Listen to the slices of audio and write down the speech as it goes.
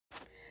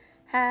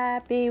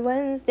Happy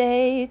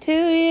Wednesday to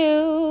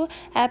you.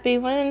 Happy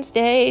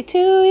Wednesday to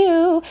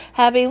you.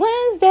 Happy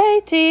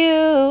Wednesday to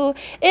you.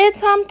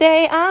 It's hump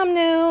day, I'm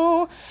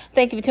new.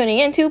 Thank you for tuning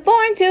in to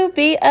Born to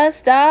Be a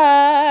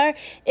Star.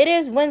 It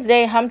is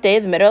Wednesday, hump day,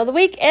 the middle of the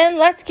week, and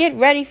let's get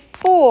ready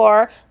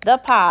for the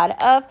pod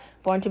of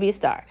Born to Be a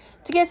Star.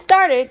 To get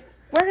started,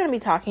 we're going to be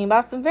talking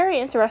about some very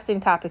interesting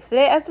topics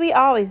today, as we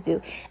always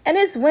do. And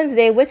it's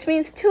Wednesday, which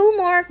means 2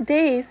 more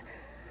days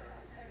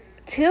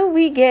till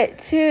we get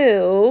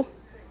to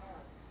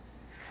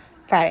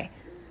Friday.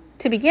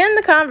 To begin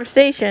the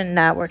conversation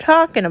that we're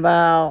talking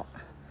about,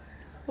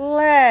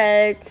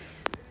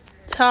 let's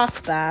talk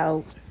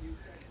about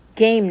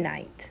game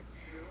night.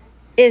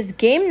 Is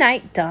game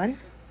night done?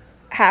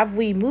 Have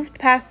we moved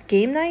past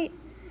game night?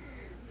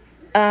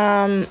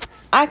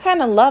 I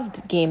kind of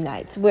loved game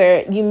nights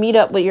where you meet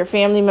up with your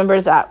family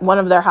members at one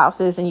of their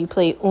houses and you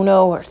play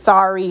Uno or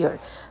Sorry or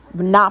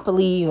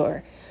Monopoly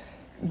or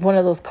one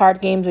of those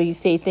card games where you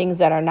say things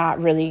that are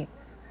not really,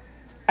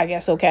 I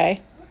guess, okay.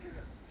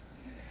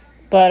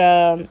 But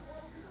I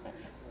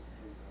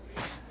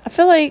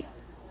feel like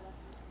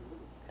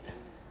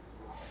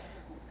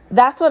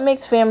that's what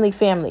makes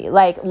family.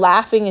 Like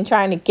laughing and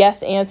trying to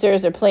guess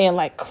answers or playing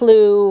like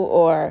Clue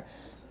or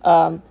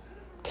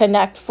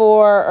Connect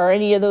Four or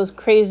any of those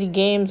crazy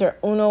games or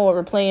Uno, or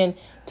we're playing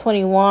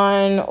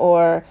 21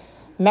 or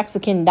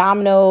Mexican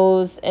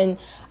dominoes. And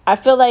I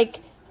feel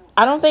like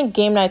I don't think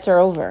game nights are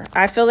over.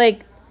 I feel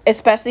like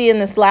especially in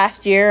this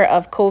last year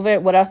of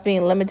COVID, with us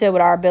being limited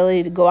with our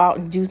ability to go out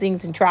and do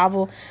things and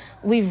travel,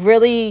 we've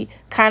really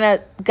kind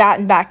of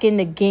gotten back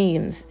into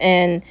games,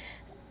 and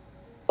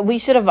we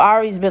should have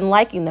always been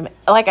liking them.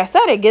 Like I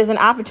said, it gives an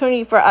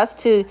opportunity for us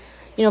to,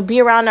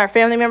 be around our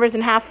family members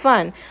and have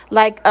fun.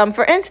 Like,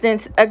 for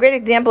instance, a great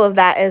example of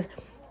that is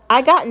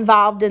I got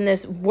involved in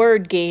this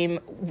word game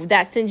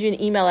that sends you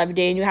an email every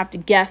day and you have to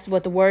guess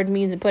what the word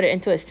means and put it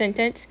into a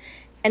sentence,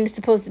 and it's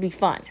supposed to be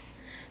fun.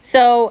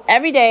 So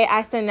every day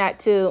I send that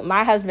to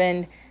my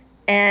husband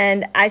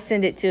and I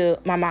send it to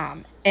my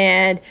mom.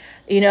 And,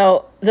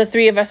 the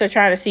three of us are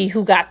trying to see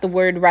who got the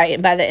word right.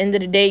 And by the end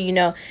of the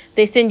day,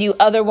 they send you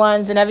other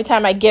ones. And every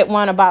time I get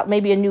one about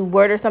maybe a new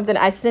word or something,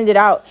 I send it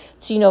out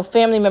to,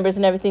 family members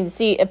and everything to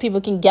see if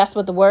people can guess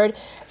what the word.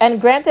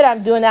 And granted,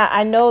 I'm doing that.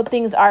 I know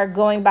things are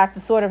going back to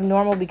sort of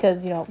normal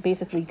because,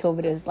 basically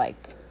COVID is like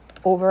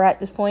over at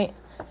this point.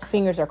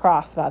 Fingers are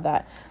crossed about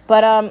that.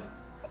 But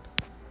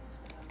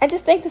I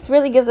just think this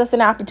really gives us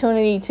an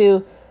opportunity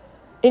to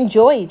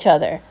enjoy each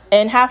other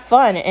and have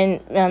fun.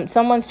 And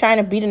someone's trying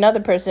to beat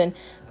another person.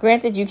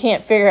 Granted, you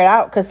can't figure it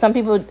out because some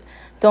people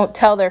don't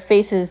tell their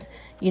faces,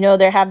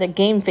 they have their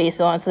game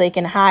face on so they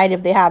can hide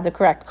if they have the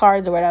correct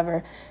cards or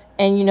whatever.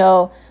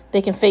 And,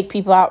 they can fake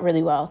people out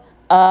really well.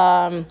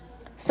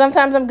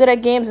 Sometimes I'm good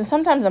at games and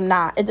sometimes I'm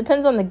not. It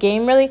depends on the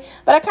game, really.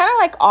 But I kind of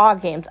like all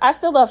games. I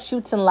still love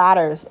Chutes and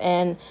Ladders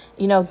and,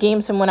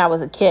 games from when I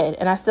was a kid.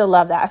 And I still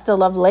love that. I still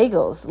love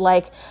Legos.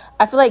 Like,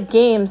 I feel like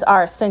games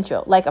are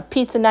essential. Like a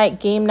pizza night,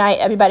 game night,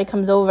 everybody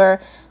comes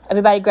over,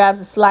 everybody grabs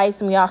a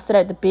slice, and we all sit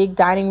at the big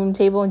dining room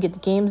table and get the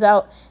games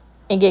out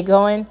and get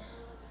going.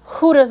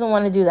 Who doesn't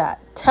want to do that?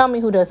 Tell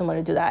me who doesn't want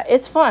to do that.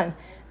 It's fun.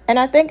 And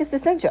I think it's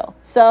essential.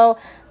 So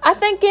I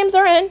think games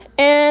are in,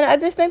 and I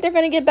just think they're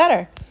going to get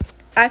better.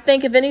 I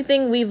think, if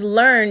anything, we've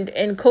learned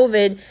in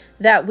COVID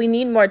that we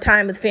need more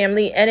time with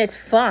family, and it's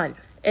fun.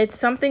 It's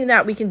something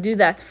that we can do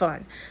that's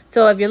fun.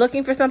 So if you're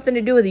looking for something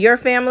to do with your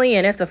family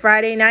and it's a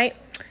Friday night,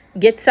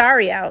 get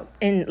Sorry out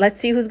and let's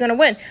see who's going to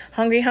win.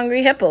 Hungry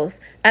Hungry Hippos.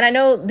 And I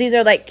know these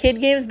are like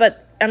kid games,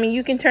 but I mean,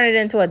 you can turn it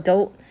into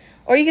adult,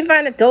 or you can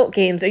find adult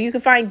games, or you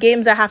can find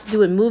games that have to do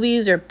with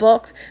movies or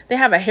books. They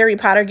have a Harry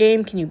Potter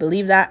game. Can you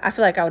believe that? I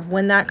feel like I would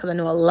win that because I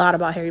know a lot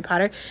about Harry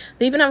Potter.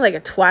 They even have like a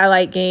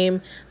Twilight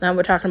game. Now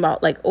we're talking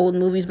about like old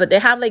movies, but they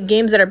have like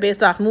games that are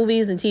based off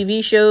movies and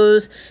TV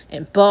shows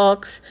and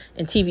books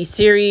and TV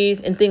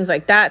series and things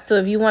like that. So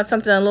if you want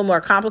something a little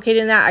more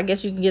complicated than that, I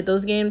guess you can get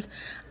those games.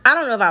 I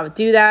don't know if I would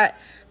do that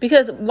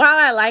because while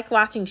I like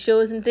watching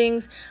shows and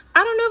things,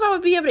 I don't know if I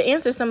would be able to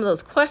answer some of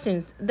those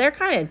questions. They're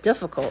kind of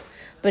difficult.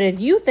 But if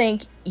you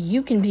think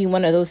you can be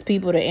one of those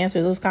people to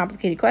answer those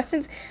complicated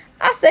questions,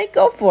 I say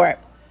go for it.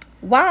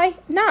 Why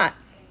not?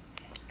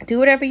 Do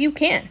whatever you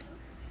can.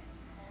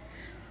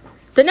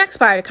 The next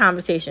part of the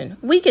conversation,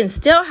 we can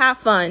still have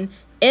fun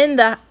in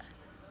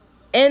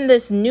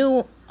this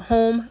new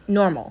home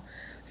normal.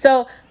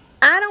 So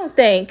I don't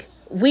think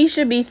we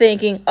should be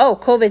thinking, oh,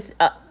 COVID's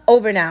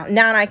over now.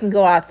 Now I can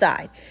go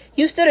outside.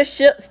 You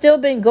still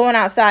been going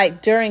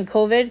outside during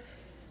COVID.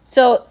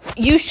 So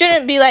you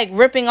shouldn't be like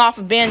ripping off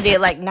a Band-Aid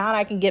like now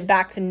I can get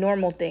back to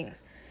normal things.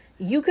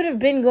 You could have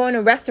been going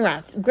to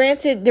restaurants.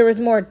 Granted, there was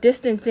more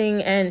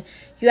distancing and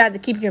you had to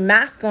keep your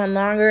mask on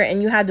longer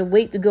and you had to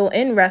wait to go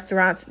in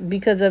restaurants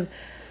because of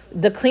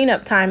the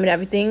cleanup time and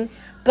everything.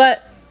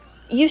 But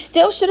you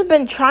still should have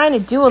been trying to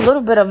do a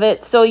little bit of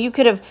it so you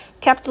could have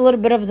kept a little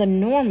bit of the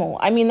normal.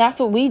 I mean, that's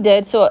what we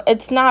did. So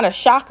it's not a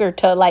shocker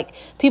to like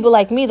people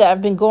like me that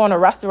have been going to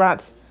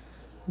restaurants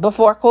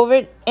before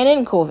COVID and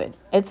in COVID.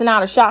 It's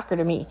not a shocker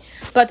to me.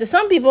 But to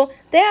some people,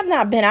 they have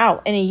not been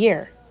out in a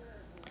year.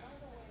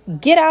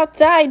 Get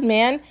outside,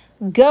 man.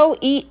 Go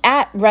eat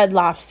at Red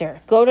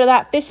Lobster. Go to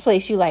that fish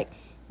place you like.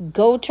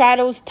 Go try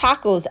those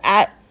tacos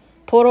at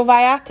Puerto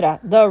Vallarta,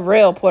 the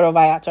real Puerto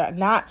Vallarta,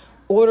 not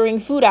ordering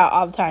food out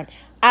all the time.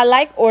 I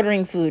like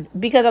ordering food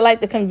because I like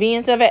the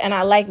convenience of it, and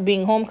I like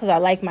being home because I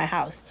like my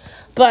house.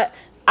 But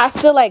I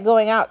still like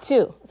going out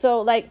too.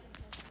 So, like,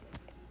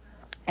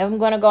 if I'm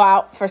going to go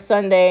out for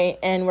Sunday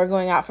and we're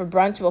going out for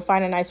brunch, we'll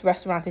find a nice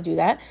restaurant to do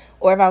that.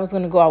 Or if I was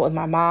going to go out with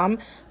my mom,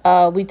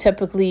 we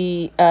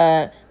typically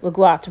would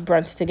go out to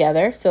brunch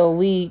together. So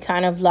we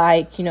kind of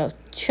like,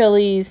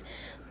 Chili's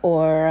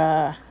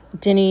or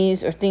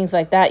Denny's or things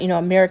like that,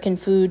 American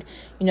food,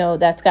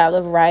 that's got a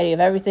little variety of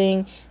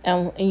everything.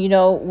 And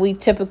we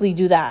typically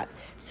do that.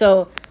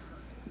 So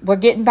we're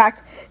getting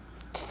back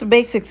to the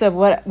basics of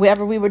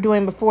whatever we were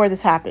doing before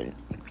this happened.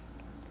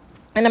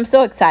 And I'm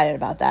so excited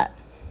about that.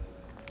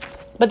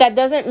 But that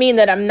doesn't mean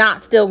that I'm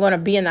not still going to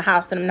be in the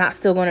house and I'm not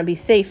still going to be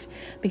safe,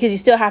 because you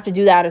still have to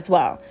do that as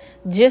well.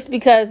 Just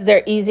because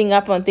they're easing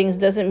up on things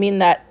doesn't mean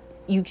that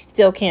you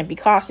still can't be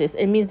cautious.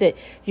 It means that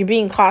you're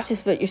being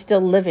cautious, but you're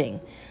still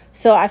living.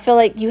 So I feel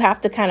like you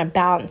have to kind of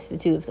balance the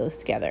two of those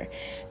together.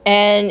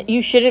 And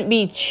you shouldn't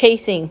be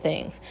chasing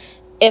things.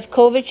 If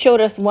COVID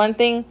showed us one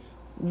thing,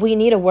 we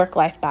need a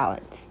work-life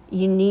balance.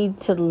 You need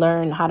to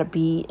learn how to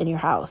be in your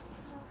house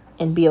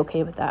and be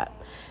okay with that.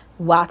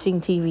 Watching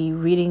TV,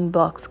 reading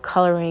books,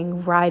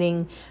 coloring,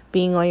 writing,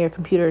 being on your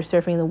computer,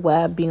 surfing the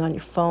web, being on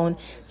your phone,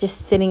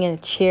 just sitting in a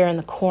chair in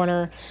the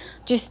corner,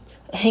 just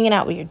hanging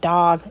out with your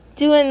dog,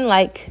 doing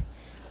like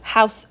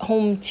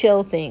home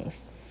chill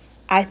things.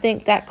 I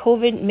think that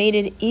COVID made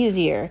it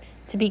easier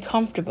to be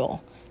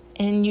comfortable,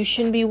 and you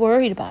shouldn't be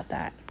worried about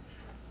that.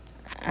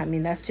 I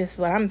mean, that's just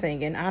what I'm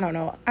thinking. I don't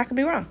know. I could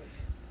be wrong.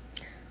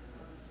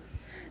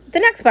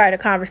 The next part of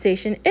the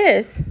conversation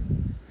is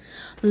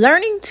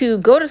learning to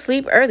go to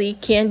sleep early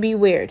can be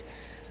weird.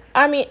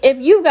 I mean, if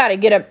you got to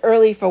get up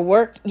early for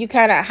work, you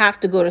kind of have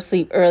to go to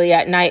sleep early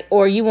at night,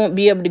 or you won't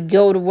be able to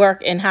go to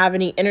work and have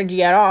any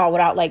energy at all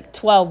without like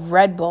 12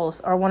 Red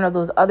Bulls or one of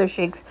those other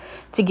shakes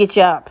to get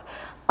you up.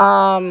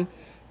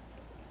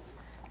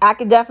 I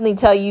could definitely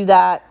tell you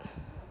that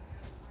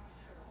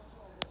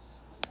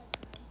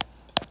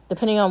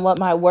depending on what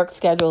my work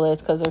schedule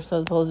is, because they're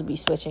supposed to be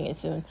switching it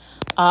soon.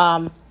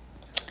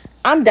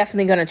 I'm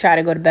definitely going to try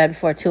to go to bed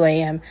before 2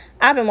 a.m.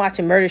 I've been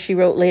watching Murder, She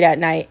Wrote late at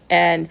night,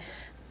 and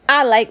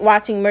I like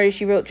watching Murder,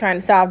 She Wrote, trying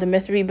to solve the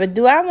mystery, but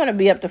do I want to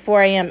be up to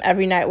 4 a.m.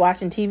 every night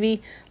watching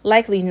TV?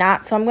 Likely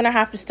not, so I'm going to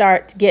have to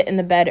start to get in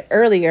the bed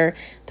earlier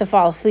to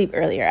fall asleep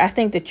earlier. I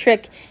think the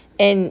trick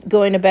in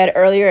going to bed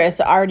earlier is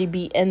to already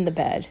be in the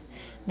bed.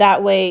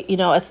 That way,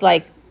 it's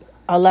like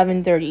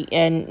 11:30,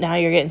 and now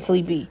you're getting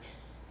sleepy.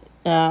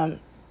 Turn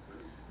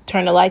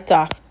the lights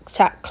off,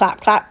 clap,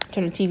 clap,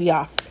 turn the TV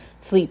off,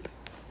 sleep.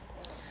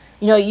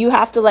 You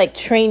have to like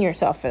train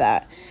yourself for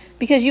that,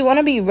 because you want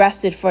to be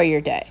rested for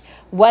your day.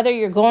 Whether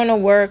you're going to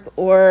work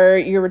or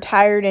you're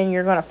retired and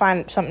you're going to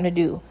find something to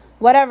do,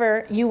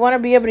 whatever, you want to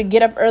be able to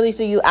get up early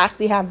so you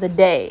actually have the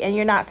day and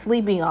you're not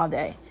sleeping all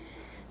day.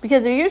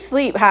 Because if you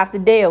sleep half the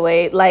day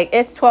away, like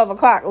it's 12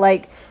 o'clock,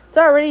 like it's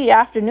already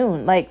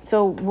afternoon. Like,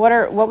 so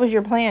what was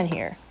your plan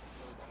here?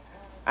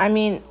 I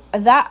mean,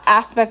 that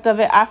aspect of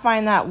it, I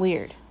find that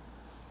weird.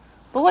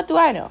 But what do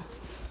I know?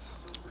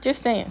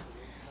 Just saying.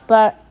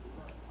 But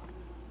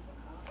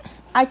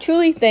I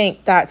truly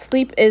think that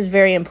sleep is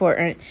very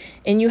important,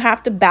 and you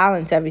have to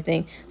balance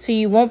everything so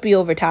you won't be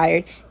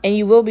overtired and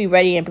you will be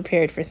ready and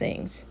prepared for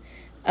things.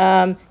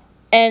 And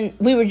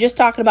we were just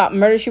talking about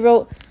Murder, She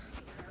Wrote.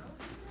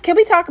 Can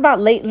we talk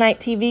about late night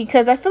TV?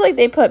 Because I feel like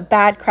they put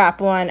bad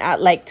crap on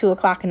at like 2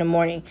 o'clock in the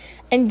morning.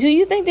 And do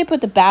you think they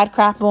put the bad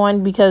crap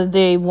on because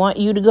they want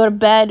you to go to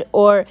bed?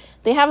 Or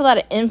they have a lot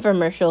of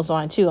infomercials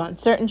on too. On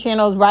certain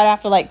channels right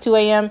after like 2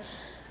 a.m.,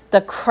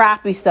 the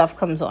crappy stuff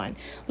comes on.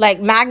 Like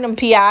Magnum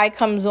PI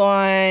comes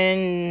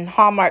on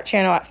Hallmark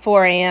Channel at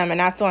 4 a.m. and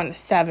that's on at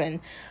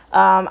 7.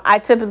 I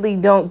typically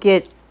don't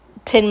get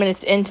 10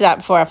 minutes into that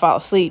before I fall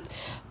asleep.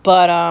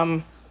 But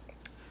I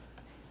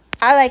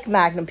like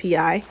Magnum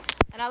PI.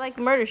 And I like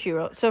Murder, She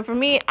Wrote. So for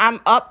me,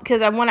 I'm up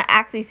because I want to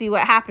actually see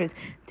what happens.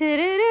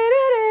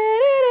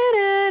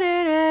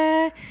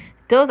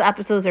 Those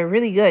episodes are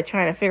really good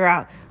trying to figure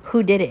out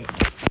who did it.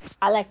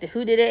 I like the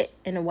who did it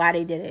and the why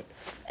they did it.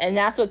 And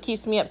that's what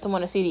keeps me up to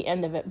want to see the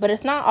end of it. But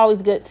it's not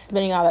always good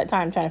spending all that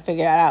time trying to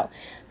figure that out.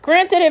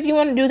 Granted, if you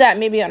want to do that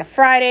maybe on a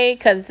Friday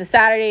because it's a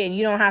Saturday and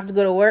you don't have to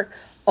go to work,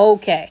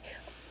 okay.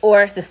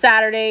 Or it's a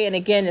Saturday and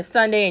again it's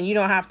Sunday and you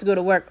don't have to go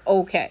to work,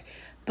 okay.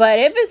 But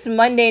if it's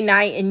Monday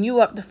night and you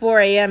up to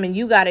 4 a.m. and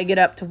you got to get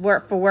up to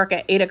work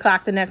at 8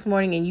 o'clock the next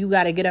morning and you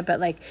got to get up at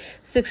like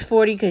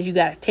 6:40 because you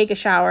got to take a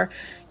shower,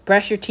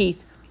 brush your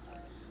teeth,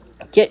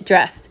 get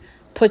dressed,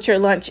 put your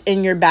lunch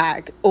in your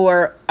bag.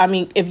 Or, I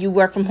mean, if you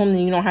work from home,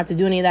 then you don't have to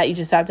do any of that. You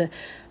just have to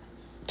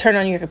turn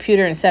on your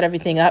computer and set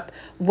everything up.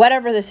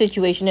 Whatever the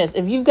situation is,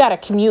 if you've got to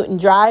commute and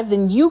drive,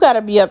 then you got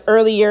to be up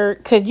earlier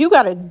because you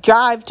got to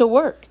drive to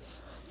work.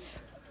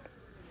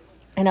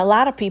 And a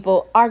lot of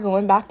people are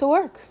going back to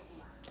work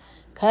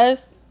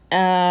because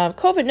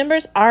COVID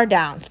numbers are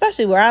down,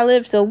 especially where I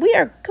live. So we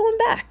are going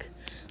back.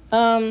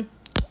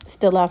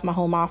 Still love my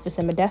home office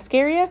and my desk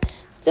area.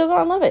 Still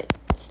gonna love it.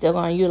 Still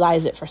gonna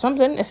utilize it for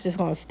something. It's just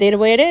gonna stay the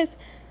way it is.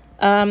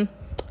 Can't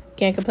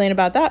complain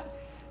about that.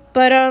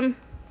 But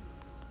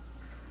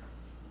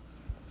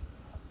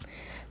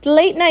the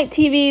late night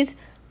TVs,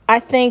 I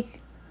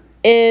think,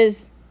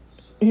 is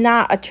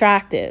not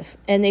attractive,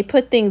 and they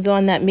put things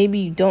on that maybe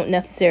you don't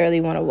necessarily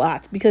want to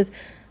watch, because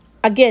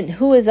again,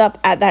 who is up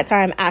at that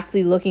time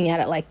actually looking at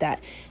it like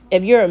that?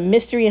 If you're a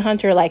mystery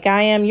hunter like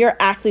I am, you're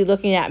actually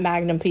looking at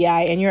Magnum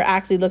PI and you're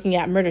actually looking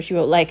at Murder, She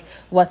Wrote, like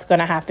what's going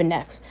to happen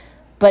next.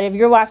 But if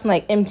you're watching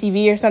like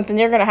MTV or something,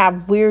 they're going to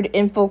have weird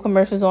info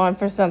commercials on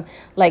for some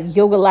like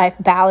Yoga Life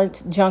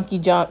Balance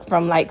junky junk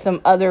from like some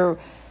other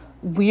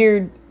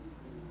weird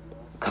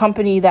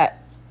company that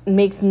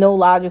makes no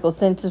logical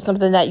sense, or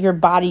something that your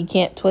body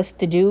can't twist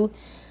to do.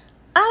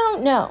 I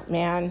don't know,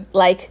 man.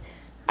 Like,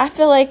 I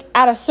feel like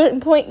at a certain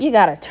point, you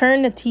gotta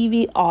turn the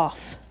TV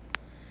off.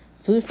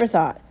 Food for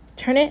thought.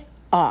 Turn it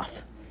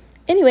off.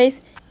 Anyways,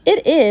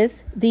 it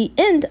is the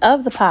end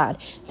of the pod.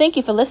 Thank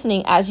you for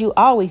listening, as you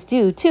always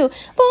do, to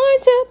Born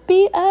to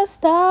Be a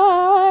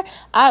Star.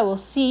 I will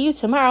see you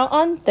tomorrow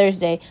on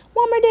Thursday.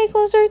 One more day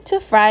closer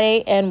to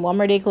Friday and one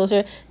more day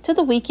closer to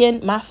the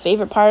weekend, my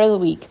favorite part of the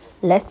week.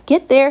 Let's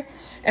get there.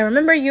 And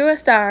remember, you're a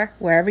star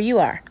wherever you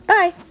are.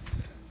 Bye.